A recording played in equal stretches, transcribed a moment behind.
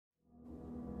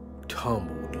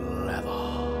humbled leather.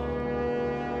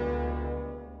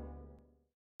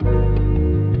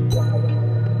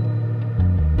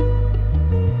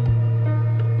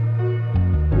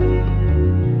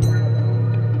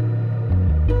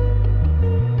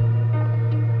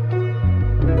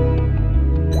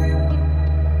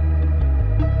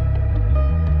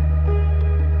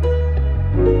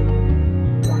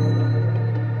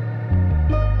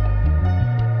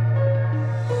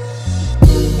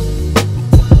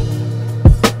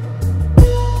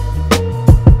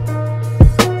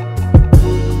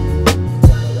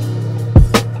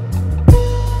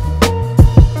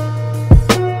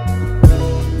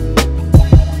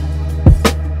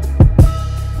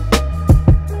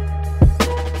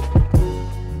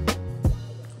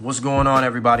 What's going on,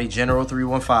 everybody? General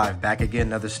 315 back again,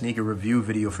 another sneaker review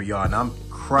video for y'all, and I'm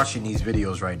crushing these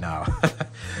videos right now.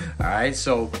 All right,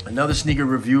 so another sneaker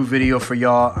review video for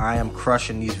y'all. I am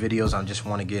crushing these videos. I just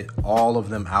want to get all of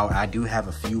them out. I do have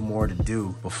a few more to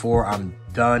do before I'm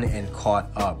done and caught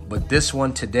up, but this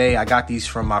one today, I got these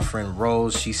from my friend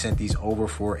Rose. She sent these over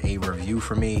for a review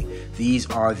for me. These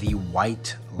are the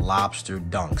White Lobster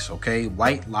Dunks, okay?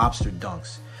 White Lobster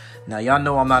Dunks. Now, y'all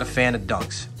know I'm not a fan of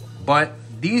dunks, but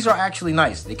these are actually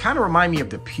nice. They kind of remind me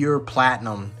of the pure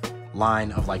platinum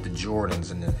line of like the Jordans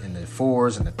and the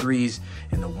 4s and the 3s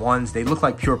and the 1s. They look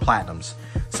like pure platinums.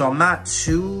 So I'm not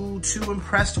too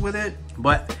impressed with it,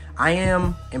 but I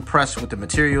am impressed with the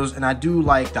materials and I do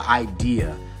like the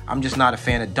idea. I'm just not a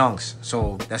fan of dunks,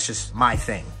 so that's just my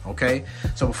thing, okay?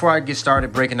 So before I get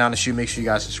started breaking down the shoe, make sure you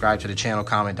guys subscribe to the channel,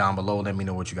 comment down below, let me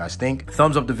know what you guys think.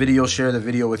 Thumbs up the video, share the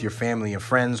video with your family and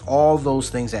friends, all those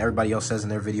things that everybody else says in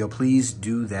their video. Please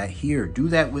do that here. Do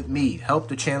that with me. Help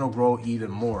the channel grow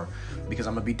even more because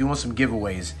I'm gonna be doing some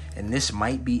giveaways and this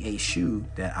might be a shoe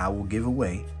that I will give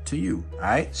away to you, all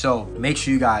right? So make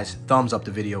sure you guys thumbs up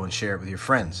the video and share it with your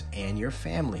friends and your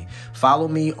family. Follow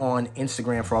me on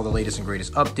Instagram for all the latest and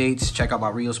greatest updates. Check out my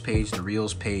Reels page. The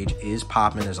Reels page is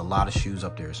popping. There's a lot of shoes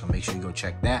up there, so make sure you go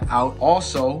check that out.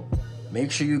 Also,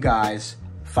 make sure you guys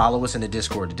follow us in the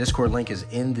Discord. The Discord link is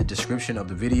in the description of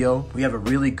the video. We have a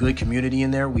really good community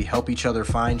in there. We help each other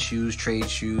find shoes, trade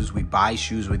shoes. We buy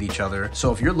shoes with each other.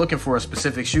 So if you're looking for a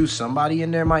specific shoe, somebody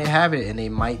in there might have it and they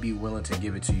might be willing to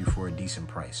give it to you for a decent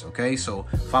price, okay? So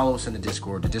follow us in the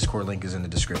Discord. The Discord link is in the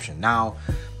description. Now,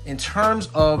 in terms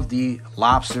of the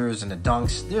lobsters and the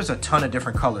dunks, there's a ton of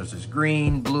different colors. There's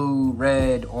green, blue,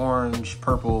 red, orange,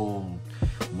 purple,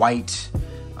 white.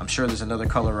 I'm sure there's another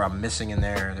color I'm missing in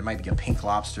there. There might be a pink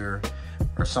lobster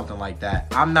or something like that.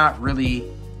 I'm not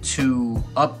really too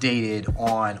updated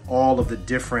on all of the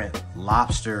different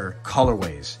lobster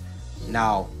colorways.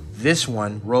 Now, this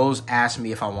one, Rose asked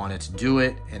me if I wanted to do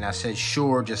it, and I said,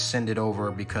 sure, just send it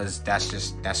over because that's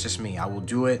just me. I will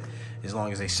do it as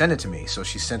long as they send it to me. So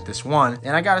she sent this one,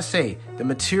 and I gotta say, the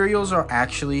materials are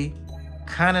actually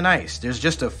kind of nice. There's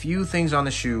just a few things on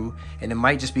the shoe, and it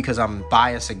might just because I'm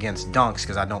biased against dunks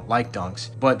because I don't like dunks,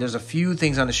 but there's a few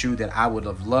things on the shoe that I would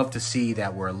have loved to see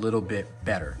that were a little bit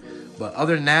better. But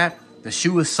other than that, the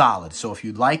shoe is solid. So if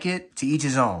you like it, to each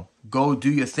his own. Go do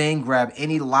your thing, grab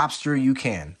any lobster you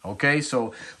can, okay?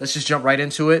 So let's just jump right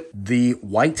into it. The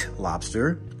White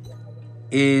Lobster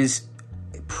is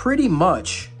pretty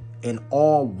much an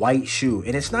all white shoe,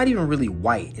 and it's not even really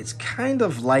white. It's kind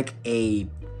of like a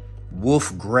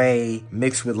wolf gray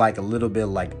mixed with like a little bit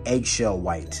like eggshell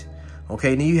white,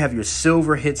 okay? Then you have your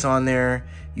silver hits on there.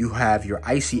 You have your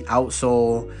icy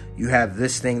outsole. You have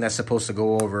this thing that's supposed to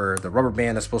go over the rubber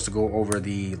band that's supposed to go over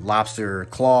the lobster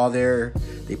claw there.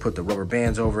 They put the rubber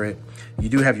bands over it. You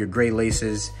do have your gray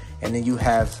laces, and then you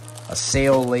have a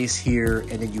sail lace here,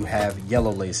 and then you have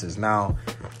yellow laces. Now,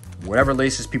 whatever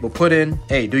laces people put in,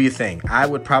 hey, do your thing. I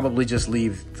would probably just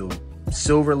leave the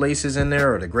silver laces in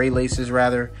there, or the gray laces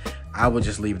rather. I would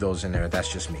just leave those in there.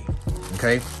 That's just me,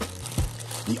 okay?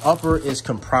 The upper is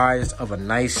comprised of a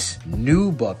nice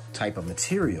nubuck type of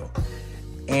material,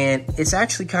 and it's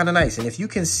actually kind of nice. And if you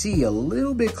can see a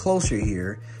little bit closer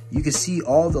here, you can see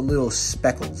all the little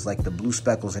speckles, like the blue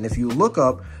speckles. And if you look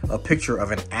up a picture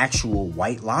of an actual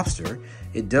white lobster,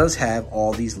 it does have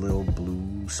all these little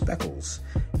blue speckles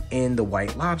in the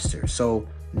White Lobster. So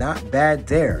not bad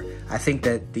there. I think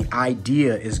that the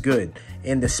idea is good.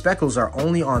 And the speckles are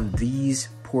only on these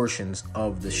portions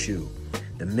of the shoe.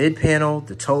 The mid panel,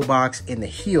 the toe box, and the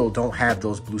heel don't have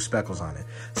those blue speckles on it.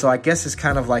 So I guess it's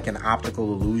kind of like an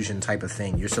optical illusion type of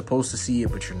thing. You're supposed to see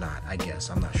it, but you're not, I guess.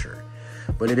 I'm not sure.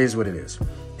 But it is what it is.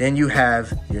 Then you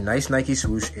have your nice Nike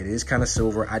swoosh. It is kind of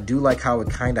silver. I do like how it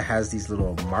kind of has these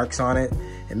little marks on it.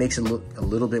 It makes it look a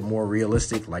little bit more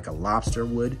realistic, like a lobster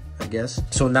would, I guess.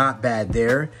 So not bad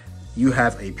there. You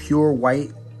have a pure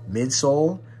white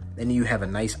midsole, and you have a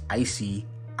nice icy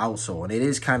outsole, and it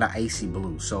is kind of icy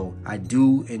blue, so I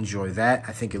do enjoy that.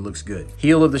 I think it looks good.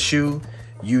 Heel of the shoe,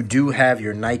 you do have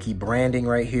your Nike branding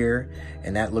right here,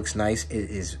 and that looks nice. It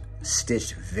is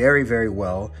stitched very, very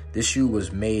well. This shoe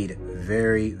was made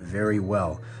very, very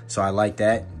well, so I like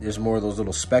that. There's more of those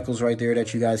little speckles right there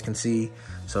that you guys can see,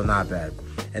 so not bad.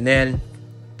 And then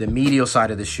the medial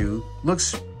side of the shoe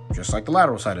looks just like the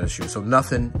lateral side of the shoe, so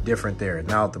nothing different there.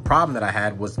 Now, the problem that I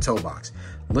had was the toe box.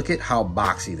 Look at how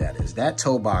boxy that is. That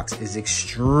toe box is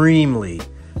extremely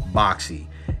boxy.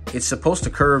 It's supposed to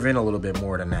curve in a little bit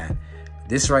more than that.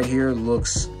 This right here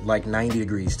looks like 90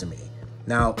 degrees to me.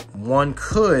 Now, one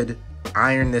could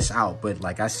iron this out, but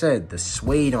like I said, the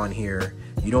suede on here,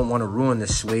 you don't want to ruin the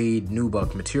suede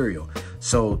nubuck material.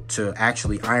 So to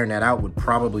actually iron that out would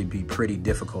probably be pretty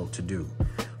difficult to do.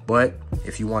 But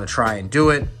if you want to try and do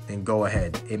it, then go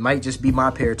ahead. It might just be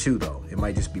my pair too, though. It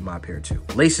might just be my pair too.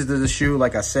 Laces of the shoe,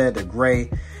 like I said, they're gray.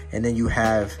 And then you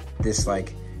have this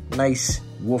like nice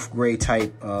wolf gray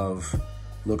type of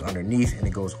look underneath, and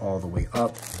it goes all the way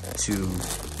up to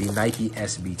the Nike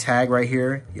SB tag right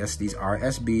here. Yes, these are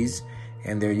SBs.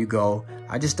 And there you go.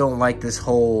 I just don't like this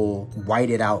whole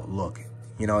whited out look.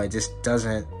 You know, it just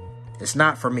doesn't, it's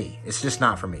not for me. It's just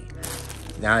not for me.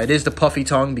 Now, it is the puffy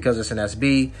tongue because it's an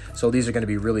SB, so these are going to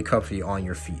be really comfy on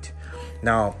your feet.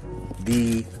 Now,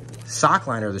 the sock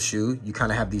liner of the shoe, you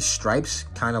kind of have these stripes,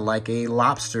 kind of like a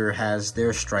lobster has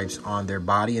their stripes on their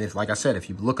body. And if, like I said, if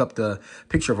you look up the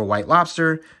picture of a white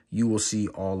lobster, you will see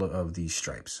all of these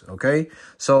stripes, okay?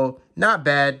 So, not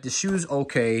bad. The shoe's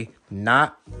okay.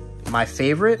 Not my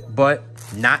favorite, but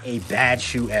not a bad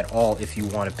shoe at all if you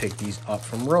want to pick these up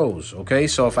from Rose, okay?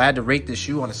 So, if I had to rate this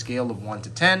shoe on a scale of 1 to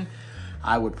 10,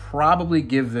 I would probably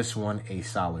give this one a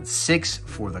solid 6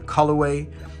 for the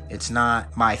colorway. It's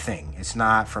not my thing. It's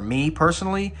not for me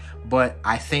personally, but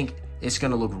I think it's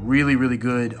gonna look really, really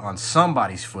good on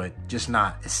somebody's foot, just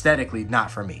not aesthetically,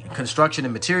 not for me. Construction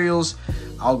and materials,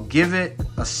 I'll give it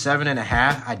a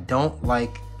 7.5. I don't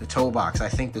like the toe box. I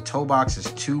think the toe box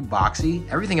is too boxy.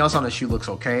 Everything else on the shoe looks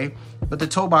okay, but the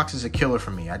toe box is a killer for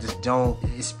me. I just don't,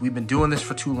 we've been doing this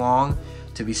for too long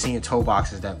to be seeing toe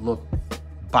boxes that look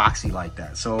boxy like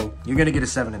that. So you're gonna get a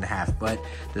 7.5, but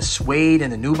the suede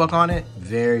and the nubuck on it,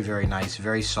 very, very nice,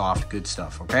 very soft, good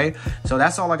stuff, okay? So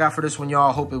that's all I got for this one,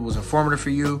 y'all. Hope it was informative for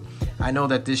you. I know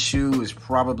that this shoe is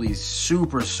probably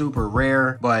super, super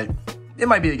rare, but it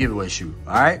might be a giveaway shoe,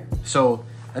 all right? So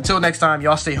until next time,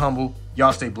 y'all stay humble,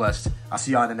 y'all stay blessed. I'll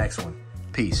see y'all in the next one.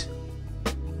 Peace.